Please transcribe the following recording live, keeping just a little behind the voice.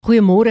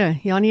Goeiemôre.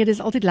 Ja nee, dis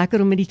altyd lekker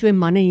om met die twee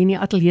manne hier in die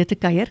ateljee te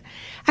kuier.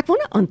 Ek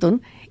wonder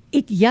Anton,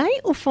 het jy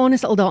of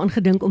Vanus al daaraan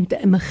gedink om te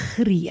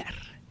immigreer?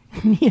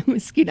 Nee,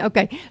 miskien.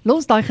 Okay,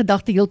 los daai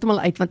gedagte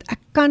heeltemal uit want ek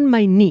kan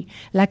my nie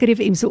lekker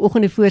FM se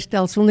oggende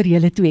voorstel sonder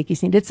julle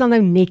tweeetjies nie. Dit sal nou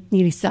net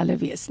nie dieselfde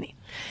wees nie.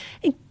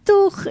 En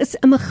tog is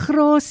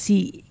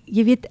immigrasie,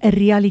 jy weet, 'n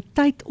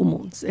realiteit om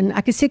ons. En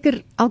ek is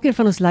seker elkeen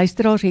van ons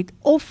luisteraars het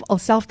of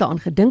alself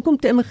daaraan gedink om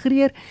te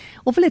immigreer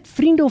of hulle het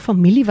vriende of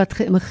familie wat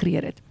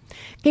geïmmigreer het.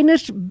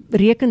 Kenners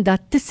reken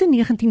dat tussen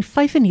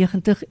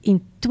 1995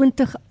 en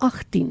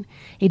 2018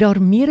 het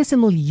daar meer as 1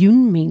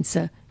 miljoen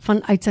mense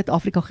vanuit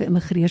Suid-Afrika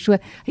geïmmigreer. So 'n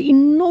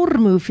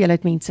enorme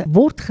hoeveelheid mense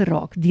word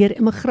geraak deur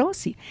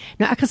immigrasie.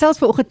 Nou ek gesels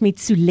vanoggend met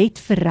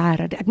Sulette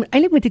Ferreira.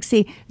 Eintlik moet ek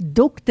sê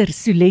Dr.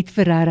 Sulette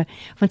Ferreira,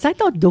 want sy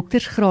het haar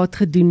doktersgraad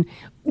gedoen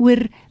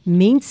oor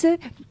mense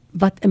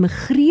wat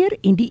immigreer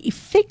en die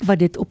effek wat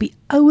dit op die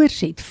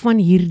ouers het van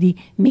hierdie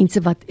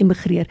mense wat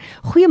immigreer.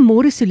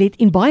 Goeiemôre Sulette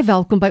en baie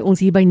welkom by ons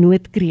hier by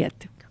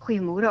Noodkreet.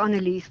 Goeiemôre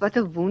Annelise, wat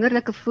 'n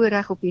wonderlike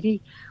voorreg op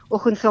hierdie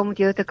oggend saam met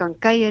julle te kan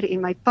kuier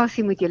en my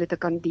passie met julle te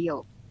kan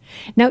deel.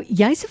 Nou,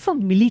 jy's 'n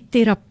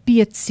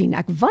familieterapeut sien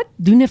ek. Wat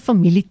doen 'n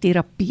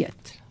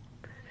familieterapeut?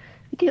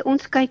 Weet jy,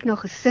 ons kyk na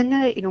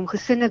gesinne en om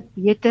gesinne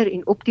beter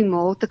en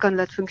optimaal te kan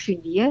laat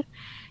funksioneer.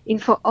 En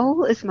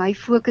veral is my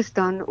fokus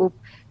dan op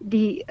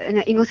die, in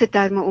 'n Engelse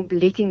terme, om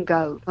letting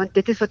go, want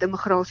dit is wat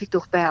immigrasie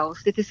tog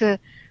behels. Dit is 'n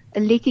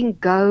letting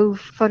go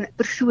van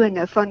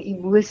persone, van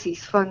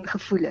emosies, van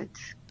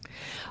gevoelens.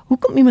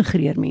 Hoekom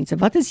immigreer mense?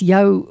 Wat is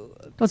jou,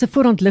 daar's 'n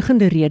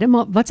voorhandliggende rede,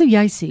 maar wat sou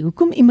jy sê?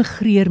 Hoekom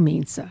immigreer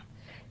mense?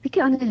 Weet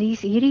jy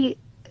Annelise,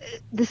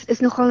 dis is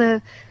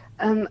nogal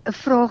 'n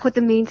vraag wat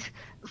 'n mens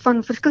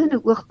van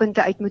verskillende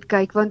oogpunte uit moet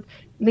kyk, want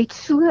met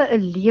so 'n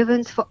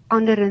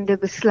lewensveranderende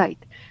besluit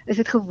is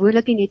dit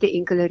gewoonlik nie net 'n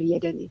enkele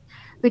rede nie.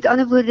 Met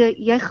ander woorde,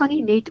 jy gaan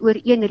nie net oor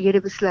een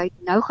rede besluit,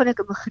 nou gaan ek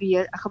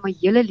immigreer, ek gaan my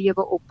hele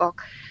lewe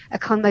oppak,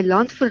 ek gaan my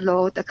land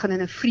verlaat, ek gaan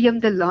in 'n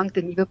vreemde land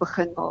 'n nuwe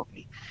begin maak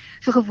nie.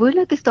 So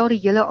gewoonlik is daar 'n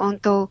hele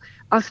aantal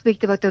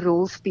aspekte wat 'n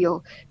rol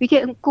speel. Weet jy,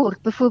 in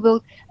kort,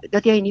 byvoorbeeld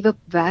dat jy 'n nuwe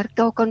werk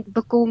daar kan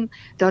bekom,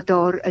 dat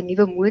daar 'n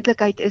nuwe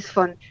moontlikheid is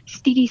van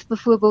studies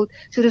byvoorbeeld.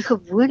 So dis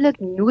gewoonlik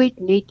nooit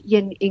net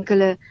een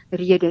enkele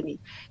rede nie.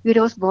 Jy weet,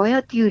 daar's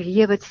baie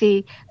teorieë wat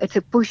sê it's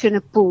a push and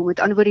a pull. Met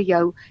ander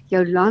woorde,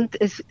 jou land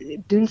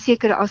doen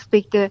sekere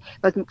aspekte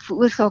wat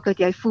veroorsaak dat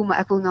jy voel maar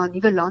ek wil na 'n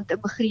nuwe land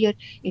immigreer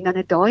en dan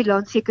het daai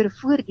land sekere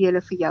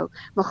voordele vir jou,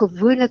 maar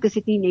gewoonlik is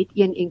dit nie net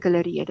een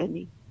enkele rede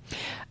nie.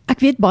 Ek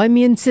weet baie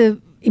mense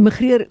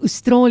immigreer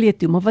Australië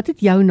toe, maar wat het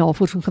jou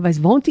navorsing gewys?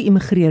 Waartoe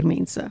immigreer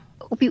mense?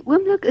 Op die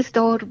oomblik is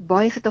daar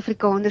baie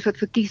Suid-Afrikaners wat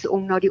verkies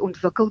om na die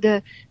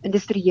ontwikkelde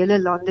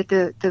industriële lande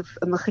te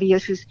immigreer,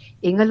 soos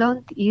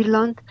Engeland,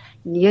 Ierland,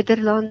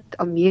 Nederland,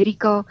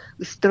 Amerika,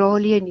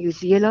 Australië en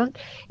Nieu-Seeland.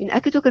 En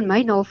ek het ook in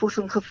my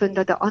navorsing gevind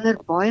dat 'n ander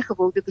baie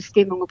gewilde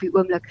bestemming op die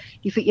oomblik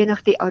die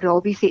Verenigde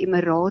Arabiese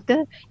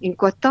Emirate en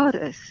Qatar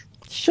is.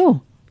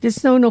 Sjoe.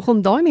 Dis nou nog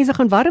om daai mense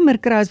gaan warmer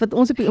kry as wat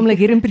ons op die oomblik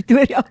hier in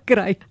Pretoria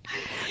kry.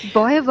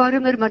 Baie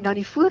warmer, maar dan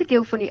die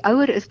voordeel van die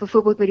ouer is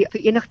byvoorbeeld met die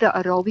Verenigde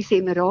Arabiese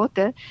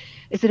Emirate,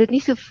 is dit nie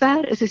so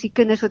ver is as die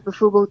kinders wat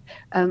byvoorbeeld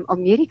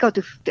Amerika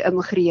toe te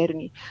immigreer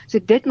nie. So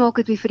dit maak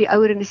dit vir die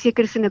ouer in 'n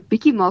sekere sin 'n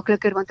bietjie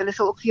makliker, want hulle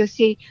sal ook vir jou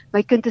sê,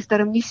 my kind is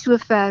darm nie so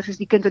ver soos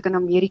die kind wat in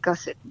Amerika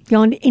sit.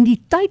 Ja, en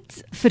die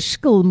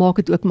tydverskil maak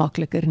dit ook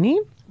makliker, nie?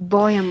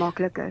 Baie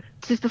makliker.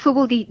 Soos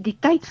byvoorbeeld die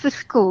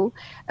tydsverskil,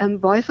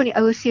 baie van die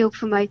ouers sê ook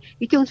vir my,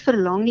 weet jy, ons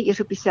verlang nie eers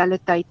op dieselfde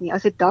tyd nie.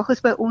 As dit dag is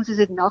by ons, is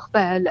dit nag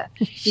by hulle.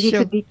 Jy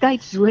weet, die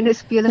tydsone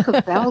speel 'n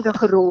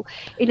geweldige rol.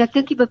 En ek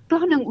dink die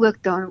beplanning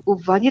ook dan,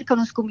 of wanneer kan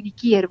ons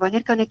kommunikeer,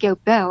 wanneer kan ek jou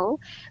bel?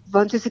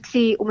 Want soos ek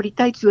sê, omdat die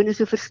tydsone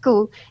so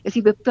verskil, is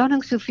die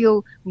beplanning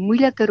soveel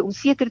moeiliker om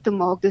seker te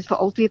maak dis vir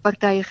albei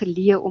partye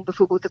geleë om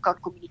byvoorbeeld te kan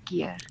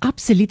kommunikeer.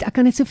 Absoluut, ek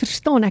kan dit so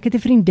verstaan. Ek het 'n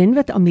vriendin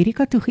wat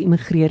Amerika toe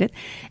geïmmigreer het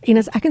en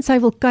as ek en sy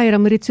wil kuier,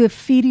 dan moet dit so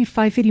 4:00,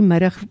 5:00 die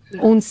middag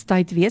ons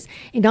tyd wees.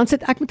 En dan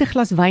sit ek met 'n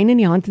glas wyn in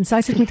die hand en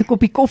sy sit met 'n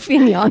koppie koffie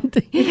in die hand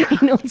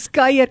en ons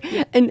kuier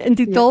in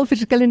totaal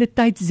verskillende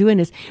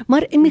tydzones.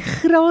 Maar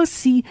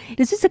immigrasie,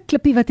 dis is 'n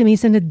klippie wat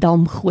mense in 'n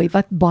dam gooi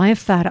wat baie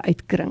ver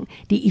uitkring,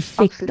 die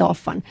effek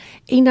daarvan.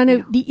 En dan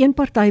nou die een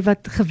party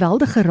wat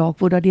geweldig geraak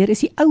word daardeur is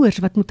die ouers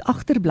wat moet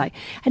agterbly.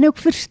 En ook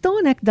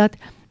verstaan ek dat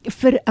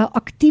vir 'n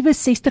aktiewe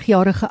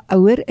 60-jarige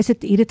ouer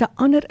het dit 'n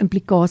ander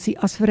implikasie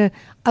as vir 'n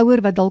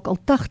ouer wat dalk al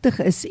 80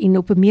 is en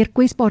op 'n meer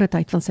kwesbare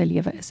tyd van sy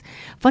lewe is.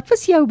 Wat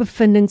was jou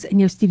bevindinge in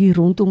jou studie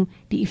rondom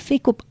die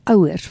effek op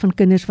ouers van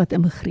kinders wat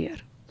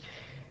immigreer?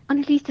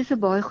 Annelise, dis 'n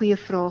baie goeie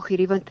vraag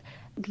hierdie, want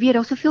ek weet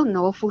daar's soveel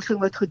navorsing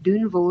wat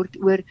gedoen word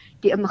oor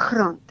die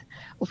immigrant.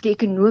 of die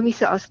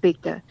ekonomiese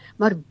aspekte,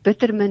 maar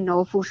bitter min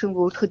navorsing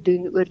word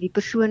gedoen oor die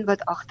persoon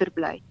wat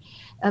agterbly.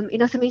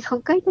 En as 'n mens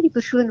gaan kyk na die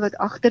persoon wat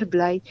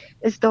agterbly,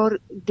 is daar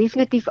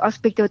definitief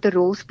aspekte wat 'n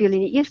rol speel, en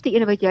die eerste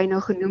een wat jy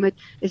nou genoem het,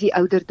 is die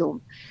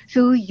ouderdom.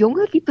 So hoe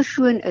jonger die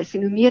persoon is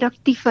en hoe meer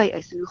aktief hy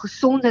is en hoe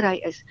gesonder hy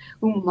is,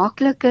 hoe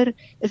makliker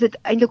is dit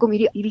eintlik om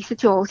hierdie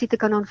situasie te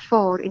kan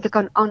aanvaar en te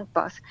kan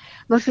aanpas.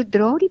 Maar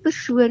sodra die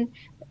persoon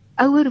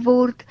ouer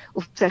word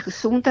of sy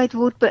gesondheid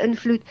word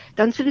beïnvloed,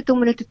 dan sit dit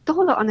hom in 'n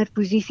totale ander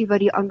posisie wat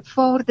die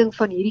aanvaarding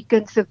van hierdie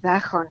kind se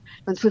weggaan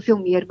dan soveel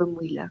meer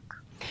bemoeilik.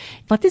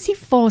 Wat is die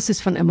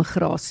fases van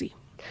immigrasie?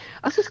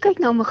 As ons kyk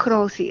na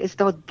immigrasie, is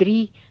daar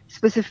 3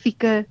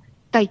 spesifieke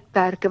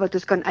tydperke wat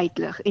ons kan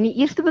uitlig. En die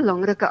eerste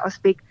belangrike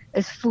aspek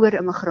is voor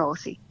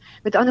immigrasie.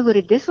 Met ander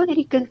woorde, dis wanneer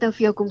die kind nou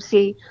vir jou kom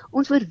sê,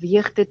 ons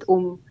oorweeg dit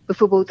om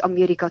byvoorbeeld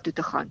Amerika toe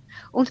te gaan.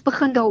 Ons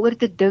begin daaroor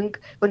te dink,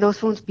 want daar's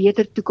vir ons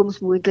beter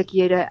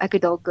toekomsmoontlikhede, ek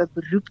het dalk 'n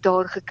beroep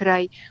daar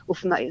gekry, of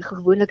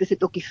gewoonlik is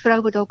dit ook die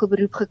vrou wat dalk 'n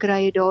beroep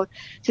gekry het daar.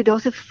 So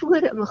daar's 'n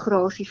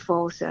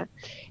voor-immigrasiefase.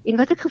 En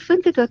wat ek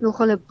gevind het wat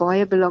nogal 'n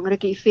baie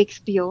belangrike effek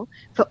speel,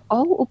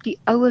 veral op die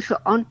ouers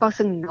se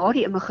aanpassing na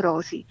die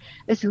immigrasie,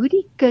 is hoe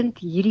die kind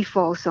hierdie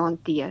fase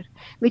hanteer.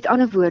 Met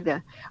ander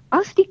woorde,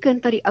 as die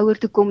kind na die ouer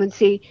toe kom en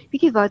sê,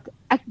 weet jy wat,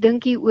 ek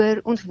dink hieroor,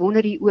 ons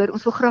wonder hieroor,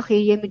 ons wil graag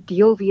hê jy moet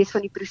deel wees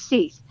van die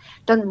proses,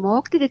 dan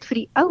maak dit vir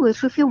die ouers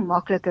soveel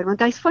makliker, want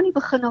hy's van die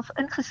begin af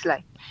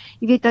ingesluit.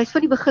 Jy weet, hy's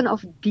van die begin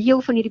af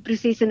deel van hierdie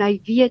proses en hy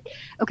weet,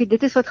 okay,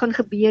 dit is wat gaan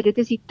gebeur, dit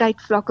is die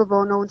tydvlakke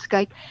waarna ons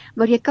kyk,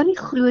 maar jy kan nie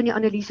glo nie,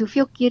 Annelise,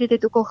 hoeveel kere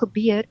dit ook al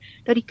gebeur,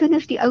 dat die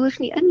kinders die ouers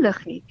nie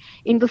inlig nie.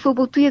 En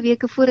byvoorbeeld 2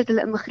 weke voordat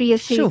hulle immigreer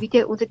sê, weet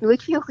jy, ons het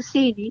nooit vir jou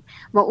gesê nie,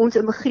 maar ons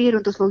immigreer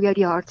want ons wil jou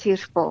die hartseer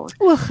spaar.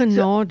 O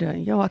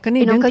genade, ja, ek kan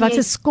nie dink wat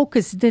 'n skok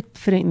is dit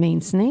vir 'n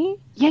mens, nie?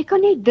 Jy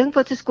kan net dink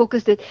wat 'n skok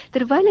is dit.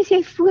 Terwyl as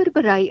jy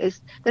voorberei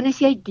is, dan is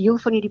jy deel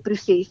van hierdie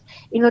proses.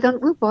 En wat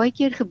dan ook baie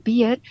keer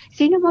gebeur,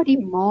 sê nou maar die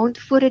maand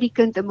voordat die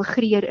kind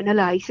immigreer en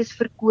hulle huis is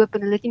verkoop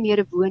en hulle het nie meer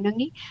 'n woning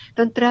nie,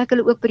 dan trek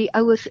hulle ook by die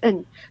ouers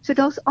in. So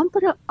daar's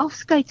amper 'n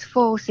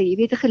afskeidsfase, jy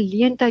weet, 'n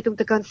geleentheid om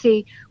te kan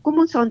sê, kom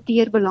ons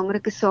hanteer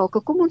belangrike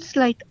sake, kom ons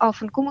sluit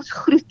af en kom ons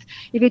groet,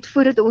 jy weet,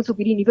 voordat ons op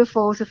hierdie nuwe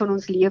fase van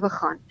ons lewe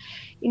gaan.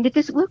 En dit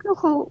is ook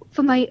nogal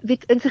vir my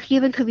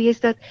insiggewend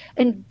geweest dat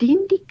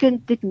indien die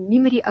kind dit nie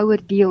met die ouer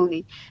deel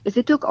nie, is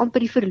dit ook amper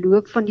die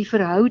verloop van die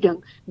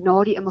verhouding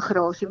na die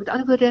immigrasie. Met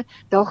ander woorde,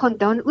 daar gaan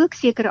dan ook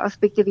sekere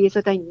aspekte wees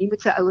wat hy nie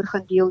met sy ouer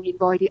gaan deel nie,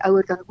 waar hy die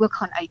ouer dan ook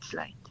gaan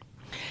uitsluit.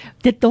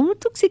 Dit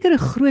moet ook seker 'n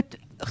groot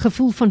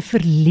gevoel van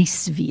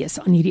verlies wees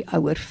aan hierdie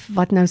ouer,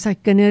 wat nou sy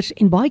kinders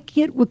en baie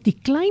keer ook die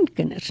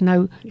kleinkinders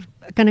nou,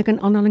 kan ek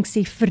in aanhaling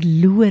sê,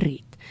 verloor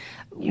het.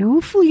 Ja.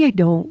 Hoe voel jy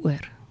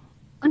daaroor?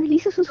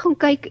 Annelise, as ons gaan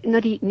kyk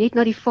net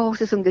na die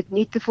fases om dit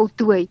net te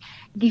voltooi,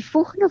 die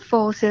volgende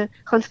fase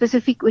gaan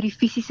spesifiek oor die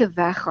fisiese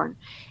weggaan.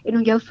 En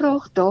om jou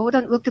vraag daar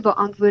dan ook te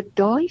beantwoord,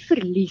 daai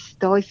verlies,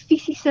 daai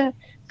fisiese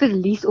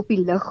verlies op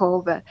die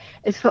lughawe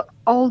is vir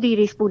al die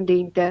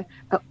respondente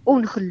 'n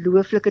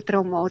ongelooflike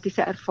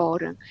traumatiese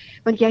ervaring.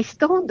 Want jy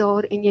staan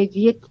daar en jy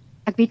weet,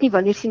 ek weet nie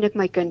wanneer sien ek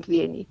my kind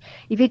weer nie.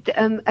 Jy weet,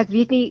 ek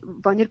weet nie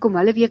wanneer kom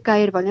hulle weer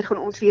kuier, wanneer gaan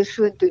ons weer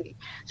so toe nie.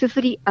 So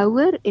vir die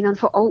ouer en dan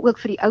veral ook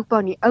vir die oupa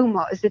en die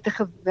ouma is dit 'n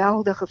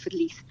geweldige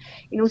verlies.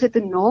 En ons het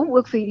 'n naam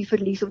ook vir hierdie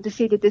verlies om te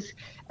sê dit is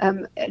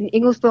in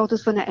Engels praat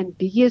ons van 'n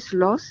ambiguous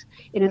loss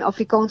en in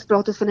Afrikaans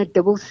praat ons van 'n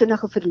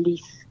dubbelsinnige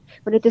verlies.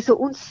 Want dit is 'n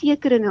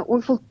onsekere en 'n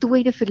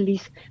onvoltooide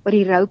verlies wat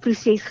die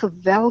rouproses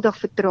geweldig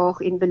vertraag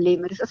en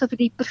belemmer. Dit is asof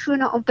die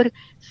persone amper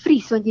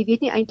vries, want jy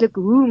weet nie eintlik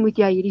hoe moet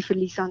jy hierdie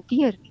verlies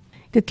hanteer nie.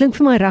 Dit klink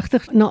vir my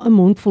regtig na 'n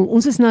mondvol.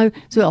 Ons is nou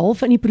so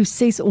half in die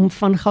proses om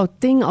van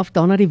Gauteng af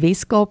dan na die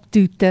Wes-Kaap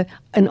toe te,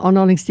 in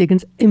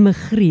aanhalingstekens,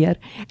 immigreer.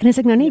 En as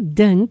ek nou net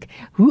dink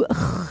hoe 'n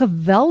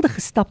geweldige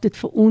stap dit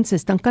vir ons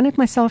is, dan kan ek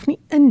myself nie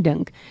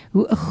indink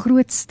hoe 'n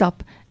groot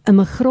stap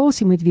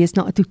immigrasie moet wees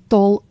na 'n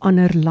totaal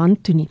ander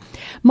land toe nie.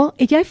 Maar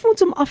het jy vir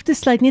ons om af te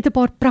sluit net 'n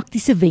paar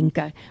praktiese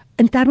wenke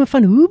in terme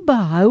van hoe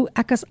behou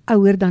ek as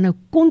ouer dan nou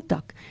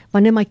kontak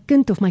wanneer my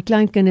kind of my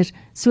kleinkinders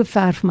so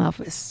ver van my af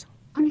is?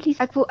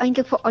 Annelise, ek wil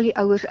eintlik vir al die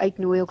ouers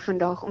uitnooi ook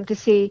vandag om te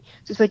sê,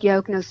 soos wat jy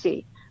ook nou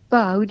sê,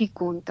 behou die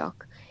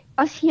kontak.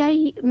 As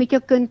jy met jou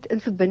kind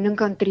in verbinding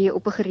kan tree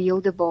op 'n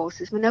gereelde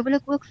basis, maar nou wil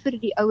ek ook vir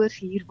die ouers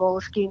hier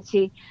waarsku en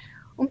sê,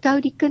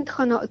 onthou die kind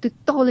gaan na 'n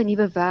totale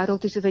nuwe wêreld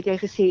toe, soos wat jy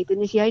gesê het,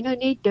 en as jy nou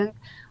net dink,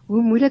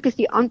 hoe moeilik is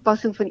die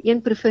aanpassing van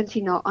een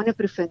provinsie na 'n ander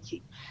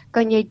provinsie,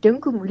 kan jy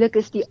dink hoe moeilik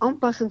is die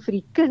aanpassing vir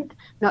die kind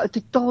na 'n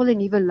totale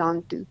nuwe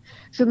land toe.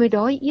 So met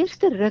daai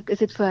eerste ruk is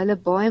dit vir hulle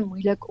baie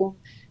moeilik om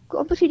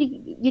amper sê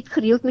jy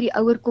gereeld met die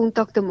ouer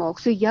kontak te maak.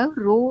 So jou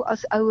rol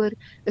as ouer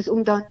is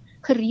om dan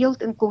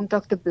gereeld in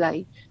kontak te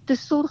bly, te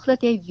sorg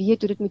dat jy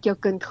weet hoe dit met jou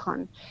kind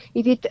gaan.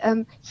 Jy weet,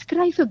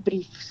 skryf 'n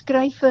brief,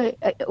 skryf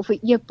of 'n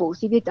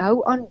e-pos, jy weet,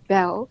 hou aan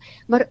bel,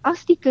 maar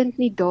as die kind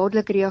nie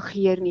dadelik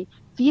reageer nie,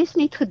 wees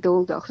net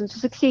geduldig. En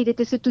soos ek sê, dit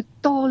is 'n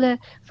totale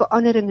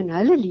verandering in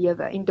hulle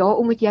lewe en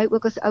daarom moet jy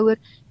ook as ouer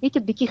net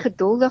 'n bietjie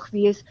geduldig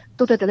wees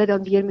totdat hulle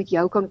dan weer met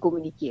jou kan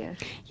kommunikeer.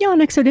 Ja,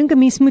 en ek sou dink 'n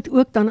mens moet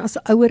ook dan as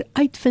ouer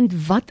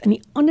uitvind wat in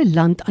die ander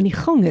land aan die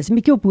gang is. 'n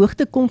Bietjie op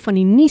hoogte kom van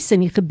die nuus en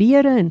die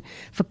gebeure en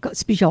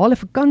spesiale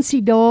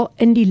vakansiedae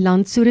in die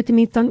land, sodat 'n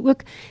mens dan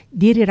ook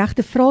deur die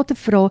regte vrae te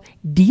vra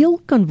deel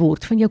kan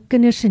word van jou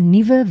kinders se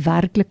nuwe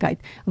werklikheid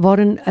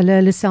waarin hulle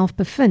hulle self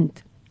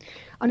bevind.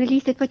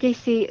 Annelise, dit wat jy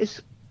sê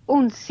is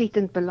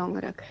ontsettend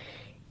belangrik.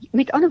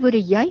 Met ander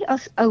woorde, jy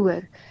as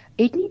ouer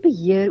het nie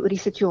beheer oor die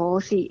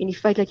situasie en die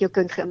feit dat jou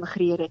kind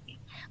geïmmigreer het nie,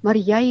 maar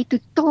jy het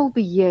totaal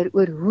beheer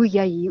oor hoe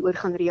jy hieroor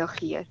gaan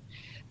reageer.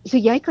 So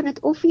jy kan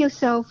dit of vir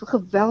jouself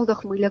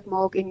geweldig moeilik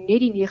maak en net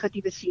die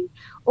negatiewe sien,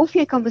 of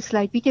jy kan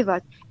besluit, weet jy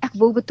wat, ek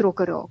wil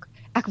betrokke raak.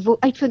 Ek wil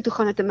uitvind hoe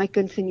gaan dit in my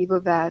kind se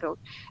nuwe wêreld.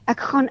 Ek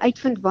gaan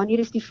uitvind wanneer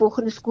is die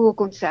volgende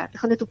skoolkonsert. Ek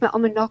gaan dit op my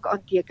almanak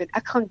aanteken.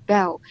 Ek gaan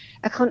bel.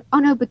 Ek gaan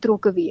aanhou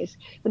betrokke wees.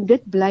 Want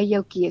dit bly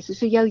jou keuse.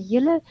 So jou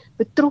hele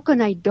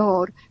betrokkenheid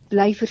daar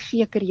bly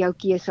verseker jou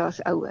keuse as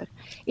ouer.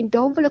 En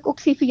daarom wil ek ook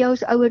sê vir jou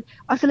as ouer,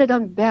 as hulle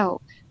dan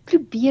bel,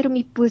 probeer om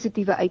die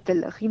positiewe uit te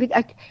lig. Jy weet,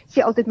 ek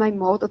sê altyd, my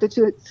ma het altyd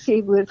so 'n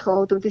sê woord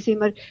gehad om te sê,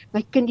 maar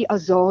my kind, die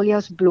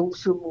azaleas blom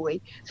so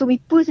mooi. So om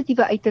die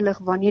positiewe uit te lig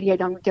wanneer jy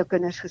dan met jou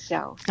kinders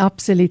gesels.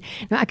 Absoluut.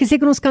 Nou ek is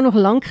seker ons kan nog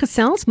lank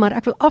gesels, maar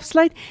ek wil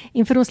afsluit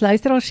en vir ons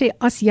luisteraars sê,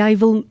 as jy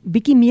wil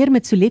bietjie meer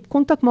met Sulette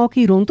kontak maak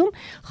hier rondom,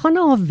 gaan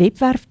na haar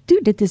webwerf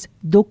toe. Dit is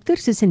Dr.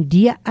 soos in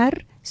DR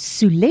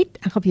Sulette.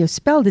 Ek gaan vir jou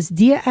spel, dis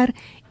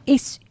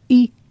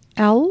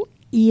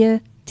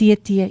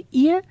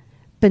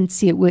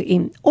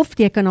DRSULETTE.com, of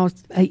jy kan haar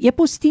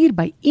e-pos stuur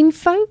by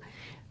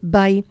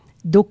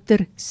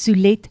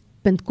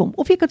info@drsulette.com,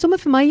 of jy kan sommer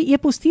vir my 'n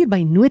e-pos stuur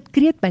by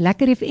Noodkreet by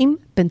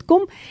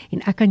lekkerfm.com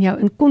en ek kan jou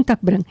in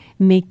kontak bring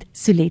met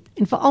Sulette.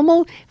 En vir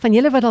almal van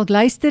julle wat dalk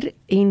luister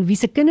en wie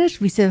se kinders,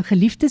 wie se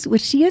geliefdes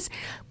oorsee is,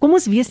 kom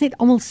ons wees net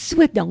almal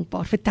so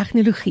dankbaar vir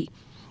tegnologie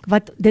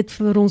wat dit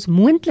vir ons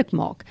moontlik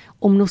maak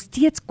om nog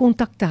steeds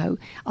kontak te hou.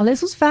 Al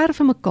is ons ver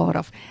van mekaar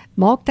af,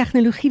 maak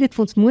tegnologie dit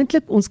vir ons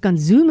moontlik. Ons kan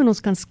Zoom en ons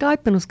kan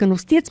Skype en ons kan nog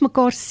steeds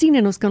mekaar sien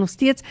en ons kan nog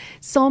steeds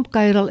saam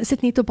kuier, al is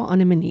dit net op 'n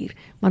ander manier,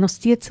 maar nog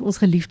steeds ons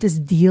geliefdes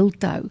deel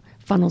te hou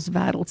van ons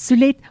wêreld.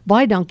 Sulette,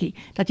 baie dankie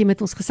dat jy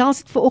met ons gesels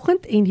het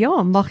vanoggend en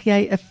ja, mag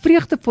jy 'n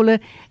vreugdevolle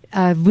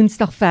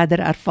Woensdag verder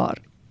ervaar.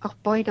 Ag,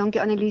 baie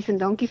dankie Annelise en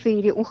dankie vir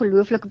hierdie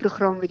ongelooflike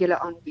program wat julle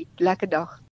aanbied. Lekker dag.